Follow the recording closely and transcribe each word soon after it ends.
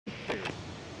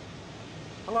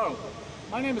Hello,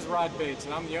 my name is Rod Bates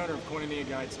and I'm the owner of Koinonia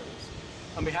Guide Service.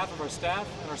 On behalf of our staff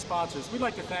and our sponsors, we'd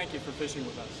like to thank you for fishing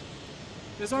with us.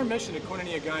 It is our mission at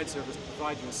Koinonia Guide Service to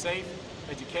provide you a safe,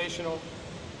 educational,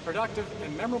 productive,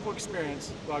 and memorable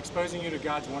experience while exposing you to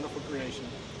God's wonderful creation.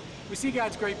 We see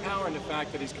God's great power in the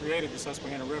fact that He's created the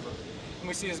Susquehanna River, and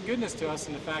we see His goodness to us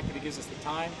in the fact that He gives us the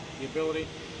time, the ability,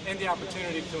 and the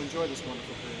opportunity to enjoy this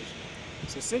wonderful creation.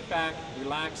 So sit back,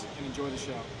 relax, and enjoy the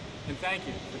show. And thank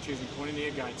you for choosing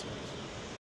Koinonia Guide Service.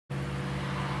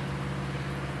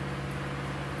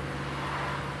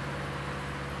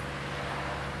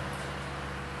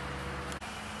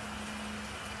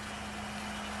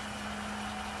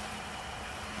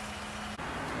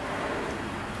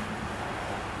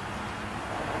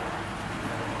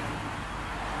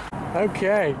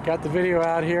 Okay, got the video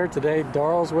out here today.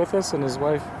 Darrell's with us and his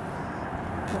wife,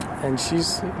 and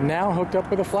she's now hooked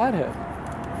up with a flathead.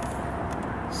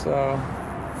 So,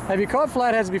 have you caught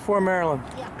flatheads before, Marilyn?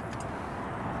 Yeah.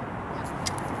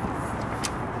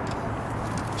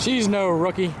 She's no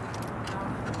rookie.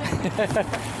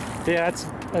 Yeah,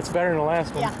 that's better than the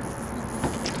last one. Yeah.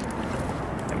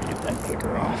 Let me get that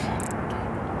clicker off.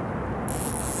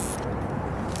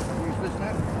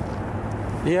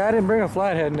 Yeah, I didn't bring a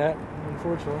flathead net,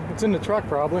 unfortunately. It's in the truck,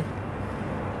 probably.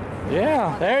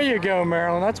 Yeah, there you go,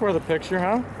 Marilyn. That's where the picture,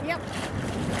 huh? Yep.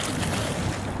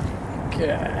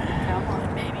 Okay. Come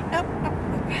on, baby.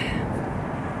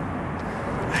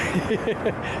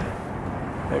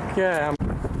 Okay, I'm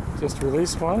just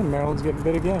released one, and Marilyn's getting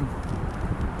bit again.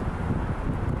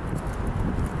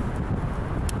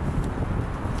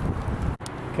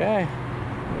 Okay,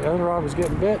 the other rod was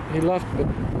getting bit. He left, but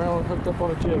Marilyn hooked up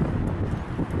on a jig.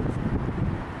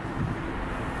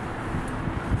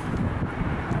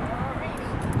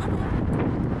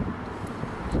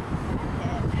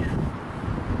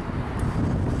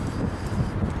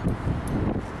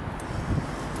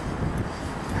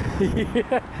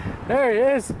 Yeah, there he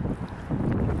is.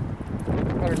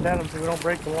 Better net him so we don't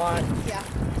break the line. Yeah.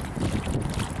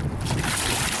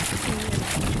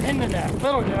 In the net,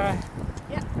 little guy.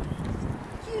 Yep.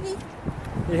 Cutie.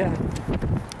 Yeah.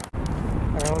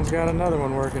 Marilyn's got another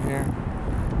one working here.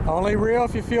 Only reel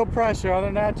if you feel pressure. Other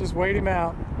than that, just wait him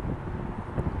out.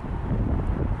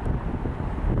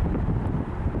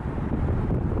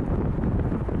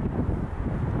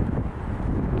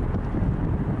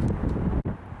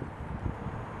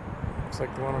 Looks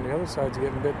like the one on the other side's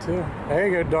getting bit too. There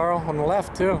you go, Darrell, on the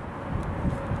left too.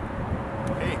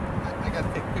 Hey, I gotta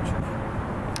take a picture.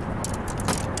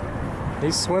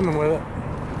 He's swimming with it.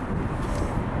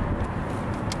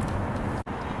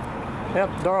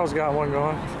 Yep, Darrell's got one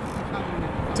going.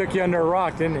 Took you under a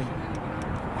rock, didn't he?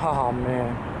 Oh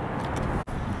man.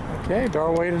 Okay,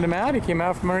 Darrell waited him out. He came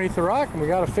out from underneath the rock and we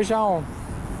got a fish on.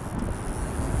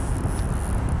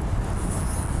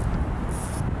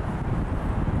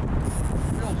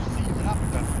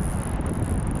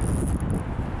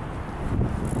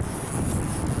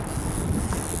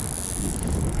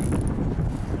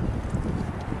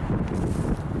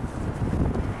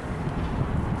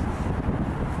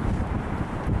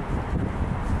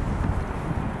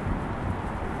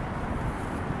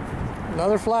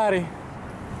 Another flatty.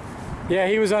 Yeah,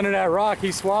 he was under that rock.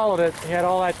 He swallowed it. He had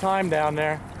all that time down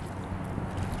there.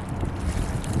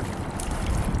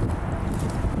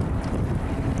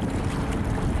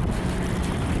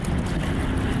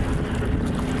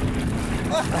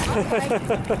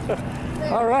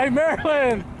 All right,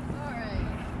 Marilyn. All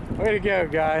right. Way to go,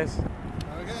 guys.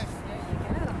 Okay. There you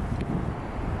go.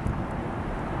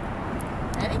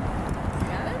 Ready? You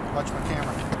got it? Watch my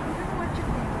camera. Watch your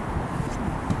camera.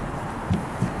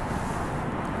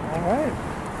 All right,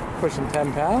 pushing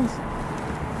 10 pounds.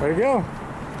 Way to go.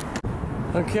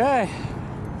 Okay,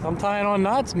 I'm tying on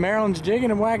knots. Marilyn's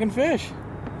jigging and whacking fish.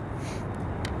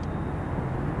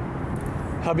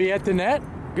 Hubby at the net.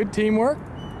 Good teamwork.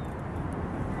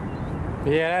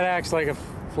 Yeah, that acts like a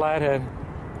flathead.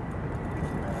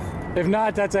 If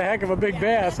not, that's a heck of a big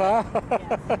bass, huh?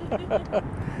 Yeah.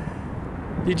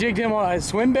 You jigged him on a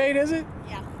swim bait, is it?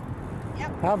 Yeah.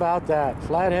 Yep. How about that?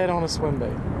 Flathead on a swim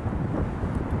bait.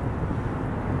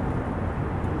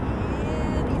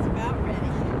 And he's about ready.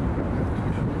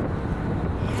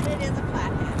 And it is a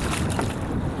flathead.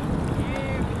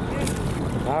 There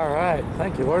we go. All right,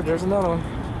 thank you, Lord. There's another one.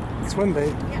 Swim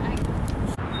bait. Yeah,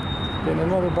 Getting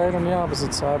another bite on the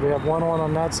opposite side. We have one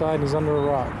on that side and he's under a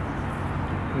rock.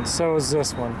 And so is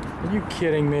this one. Are you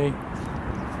kidding me?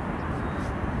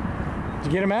 Did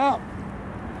you get him out?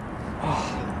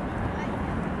 Oh.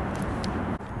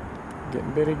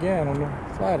 Getting bit again on the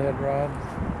flathead rod.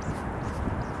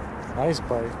 Nice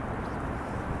bite.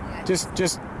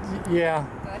 yeah.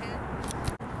 Go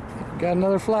ahead. Got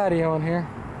another flatty on here.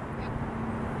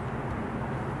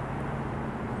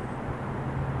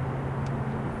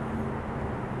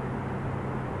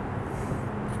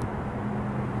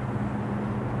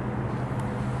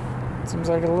 Seems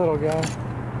like a little guy.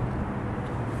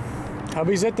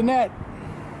 Hubby's at the net.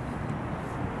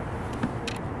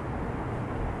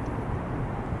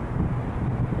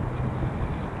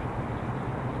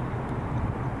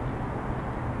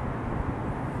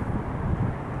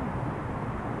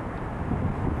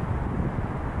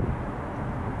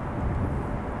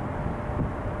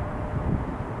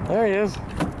 There he is.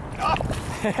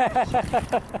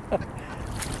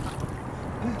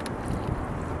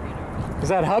 Is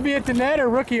that hubby at the net or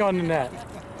rookie on the net?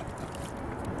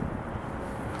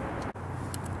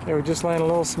 Okay, we just landed a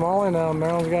little smaller. Now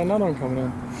Marilyn's got another one coming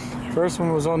in. First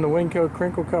one was on the Winco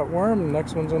crinkle cut worm, and the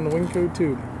next one's on the Winco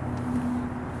tube.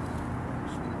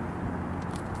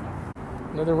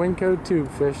 Another Winco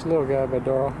tube fish, little guy by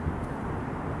Darrell.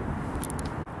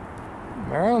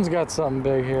 Marilyn's got something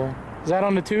big here. Is that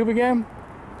on the tube again?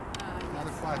 Not a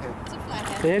flathead. It's a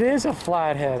flathead. It is a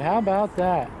flathead. How about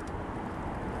that?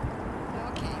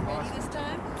 Okay, ready this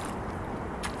time?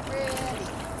 Ready.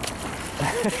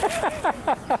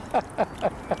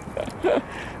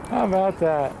 How about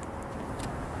that?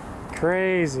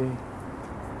 Crazy.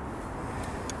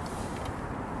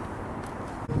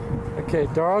 Okay,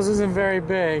 Darrell's isn't very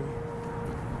big.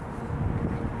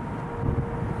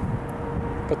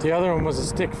 But the other one was a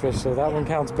stickfish, so that one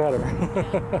counts better.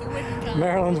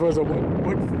 Marilyn's was a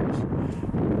woodfish.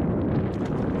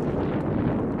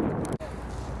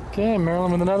 Okay,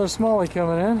 Marilyn with another smallie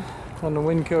coming in on the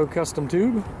Winco Custom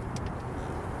Tube.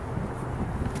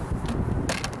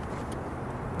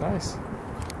 Nice.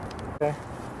 Okay.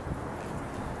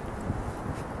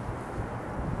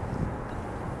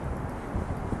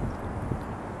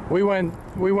 We went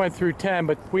through 10,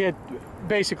 but we had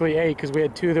basically 8 because we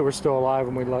had 2 that were still alive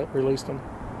when we released them.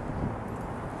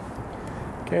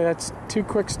 Okay, that's 2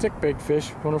 quick stick bait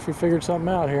fish. Wonder if we figured something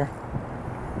out here.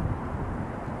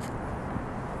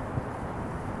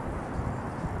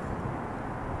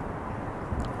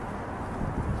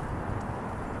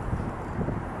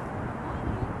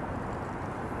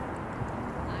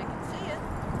 I can see it.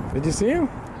 Did you see him?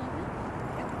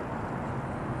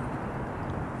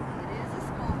 It is a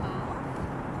smallmouth.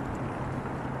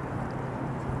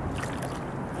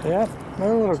 Yep,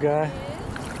 another little guy.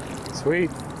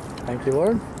 Sweet. Thank you,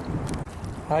 Lord.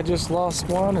 I just lost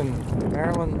one and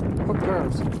Marilyn hooked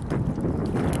hers.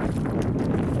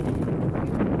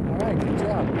 Alright, good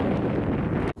job.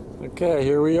 Okay,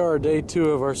 here we are, day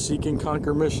 2 of our Seek and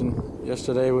Conquer mission.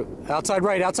 Yesterday, outside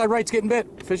right's getting bit.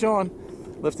 Fish on.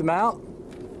 Lift him out.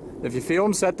 If you feel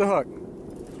him, set the hook.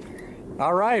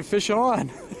 Alright, fish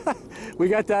on. We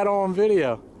got that all on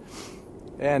video.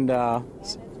 And,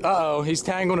 uh-oh, he's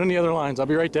tangled in the other lines. I'll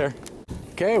be right there.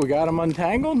 Okay, we got him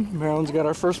untangled. Marilyn's got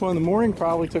our first one in the morning.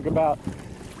 Probably took about,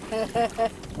 I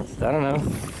don't know,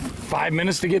 5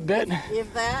 minutes to get bit.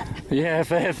 If that. Yeah,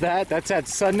 if that. That's that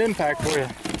sudden impact for you.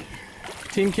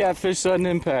 Team Catfish Sudden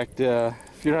Impact.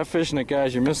 If you're not fishing it,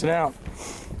 guys, you're missing out.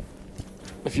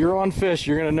 If you're on fish,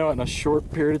 you're going to know it in a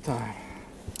short period of time.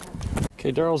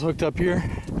 Okay, Darrell's hooked up here.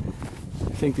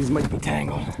 I think these might be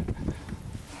tangled.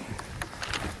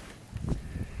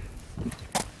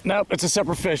 Nope, it's a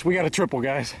separate fish. We got a triple,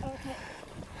 guys. Okay.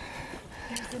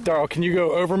 Darrell, can you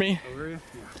go over me? Over you?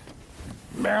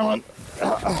 Yeah. Marilyn.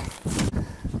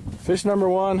 Fish number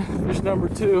 1, fish number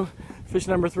 2, fish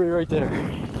number 3 right there.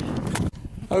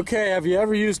 Okay, have you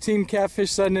ever used Team Catfish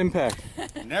Sudden Impact?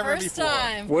 Never First before.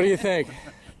 time. What do you think?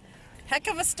 Heck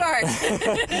of a start.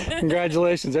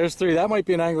 Congratulations, there's 3. That might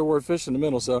be an angler word fish in the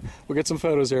middle, so we'll get some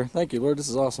photos here. Thank you, Lord, this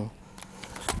is awesome.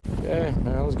 Okay,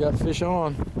 Marilyn's got fish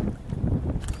on.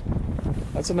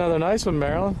 That's another nice one,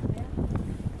 Marilyn.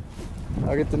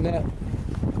 I'll get the net.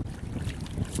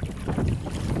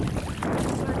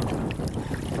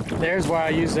 There's why I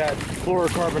use that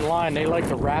fluorocarbon line. They like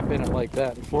to wrap in it like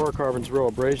that. Fluorocarbon's real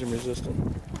abrasion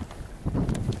resistant.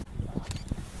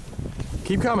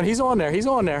 Keep coming. He's on there. He's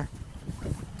on there.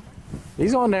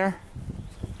 He's on there.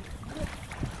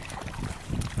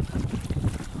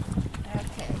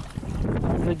 Okay.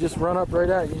 They just run up right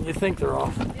at you and you think they're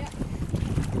off. Yeah.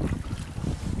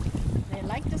 They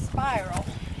like to spiral.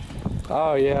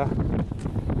 Oh, yeah.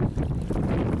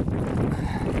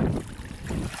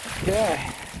 Okay.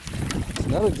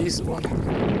 Another decent one.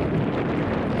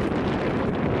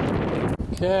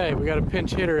 Okay, we got a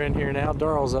pinch hitter in here now.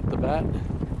 Darrell's up the bat.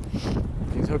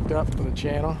 He's hooked up to the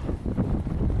channel.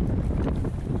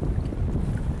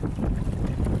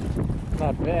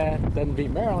 not bad. Doesn't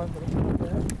beat Maryland, but it's not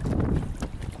bad.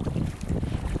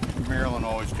 Maryland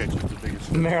always catches the biggest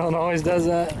fish. Maryland always does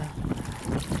that.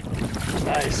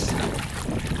 Nice.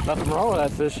 Nothing wrong with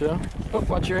that fish, though. Oh,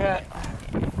 watch your hat.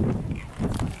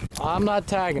 I'm not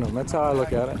tagging them. That's how I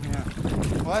look at it. Yeah.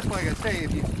 Well, that's like I say.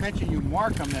 If you mention you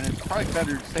mark them, then it's probably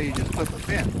better to say you just flip a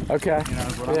fin. Okay. You know,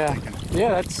 is what I'm thinking. Yeah,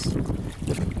 that's.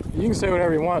 You can say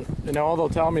whatever you want. You know, all they'll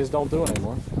tell me is don't do it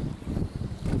anymore.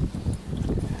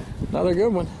 Another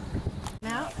good one.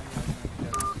 Now?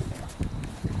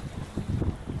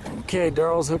 Okay,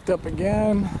 Daryl's hooked up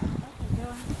again.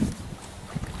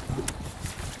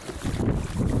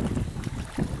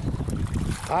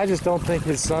 I just don't think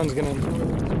his son's gonna enjoy it.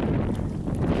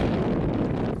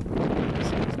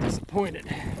 He's disappointed.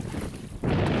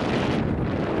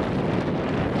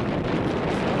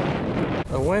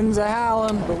 The wind's a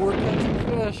howling, but we're catching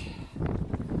fish.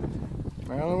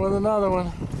 Maryland with another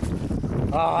one.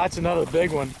 Oh, that's another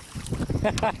big one.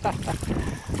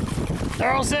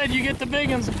 Daryl said you get the big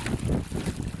ones.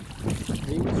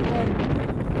 He was right.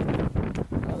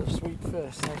 Another sweet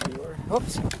fish. Thank you, Lord.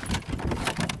 Oops.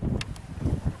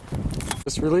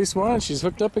 Just released one. She's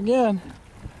hooked up again.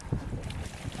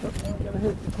 Oh, I'm gonna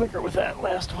hit the clicker with that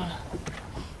last one.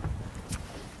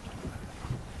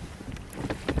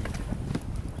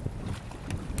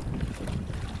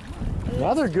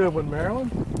 Another good one,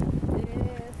 Maryland.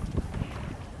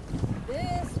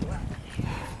 This one.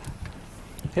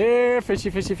 Here, fishy,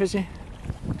 fishy, fishy.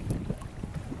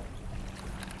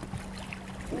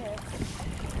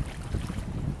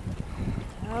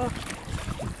 Oh.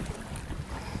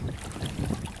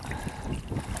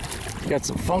 Got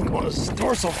some funk on his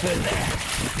dorsal fin there.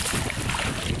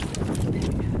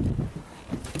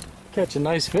 Catch a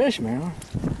nice fish, Maryland.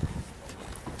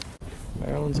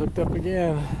 Maryland's hooked up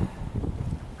again.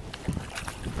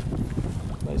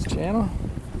 Nice channel.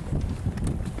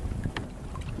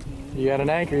 You got an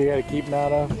anchor you got to keep him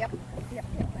out of. Yep.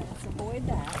 Let's avoid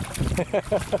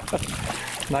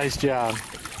that. Nice job.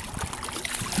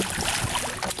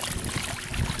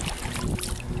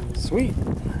 Sweet.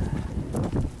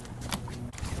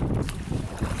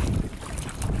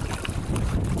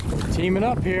 Teaming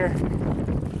up here. You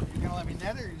gonna let me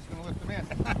net it, or you just gonna lift them in?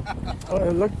 Oh,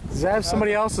 look, does that have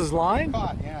somebody else's line?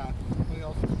 Caught, yeah. Somebody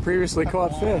else Previously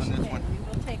caught fish. on this Okay, one. we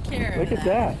will take care Look of at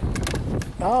that.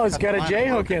 Oh, it's got a J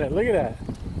hook in it. Look at that.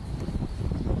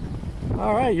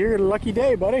 All right, you're a lucky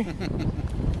day, buddy.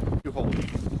 You hold it.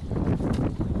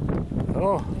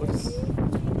 Oh, looks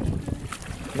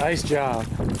nice job.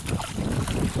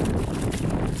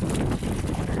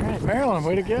 All right, Maryland,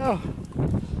 way to go.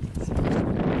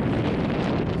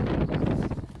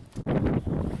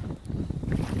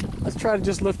 Let's try to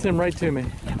just lift him right to me.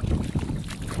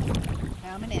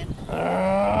 Coming in.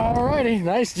 All righty,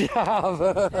 nice job.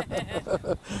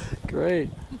 Great.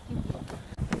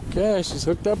 Okay, she's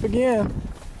hooked up again.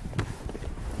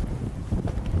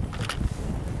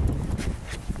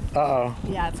 Uh-oh.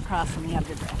 Yeah, it's crossing the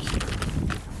other direction.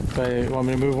 Okay, want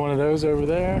me to move one of those over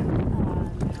there? Now I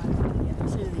want to get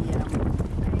to the,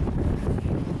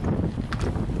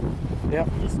 Yep.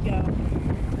 just go like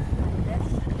this.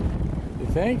 You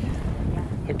think?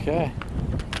 Yeah. Okay.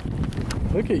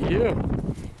 Look at you.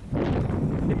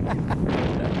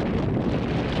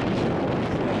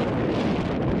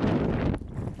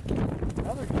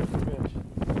 Another good fish.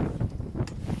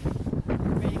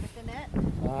 Ready with the net?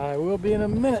 I will be in a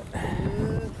minute.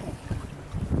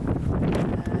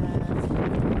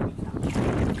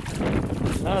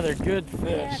 Another good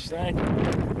fish. Thank you.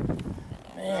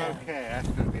 Man. Okay, that's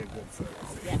gonna be a good fish.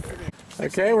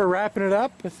 Okay, we're wrapping it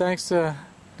up. Thanks to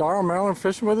Darryl, Maryland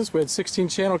fishing with us. We had 16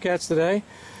 channel cats today,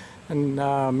 and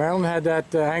Maryland had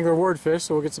that angler award fish,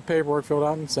 so we'll get some paperwork filled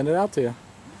out and send it out to you.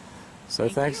 So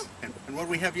thanks. And what did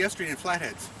we have yesterday in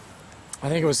flatheads? I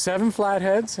think it was 7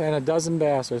 flatheads and a dozen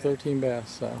bass, or 13 bass.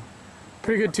 So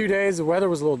pretty good 2 days. The weather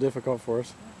was a little difficult for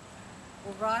us.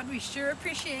 Well, Rod, we sure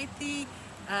appreciate the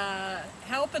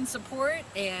help and support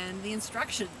and the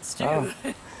instructions too. Oh,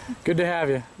 good to have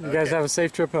you. You guys Okay. have a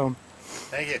safe trip home.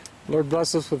 Thank you. Lord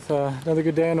bless us with another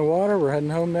good day in the water. We're heading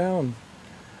home now and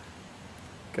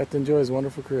got to enjoy his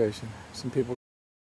wonderful creation. Some people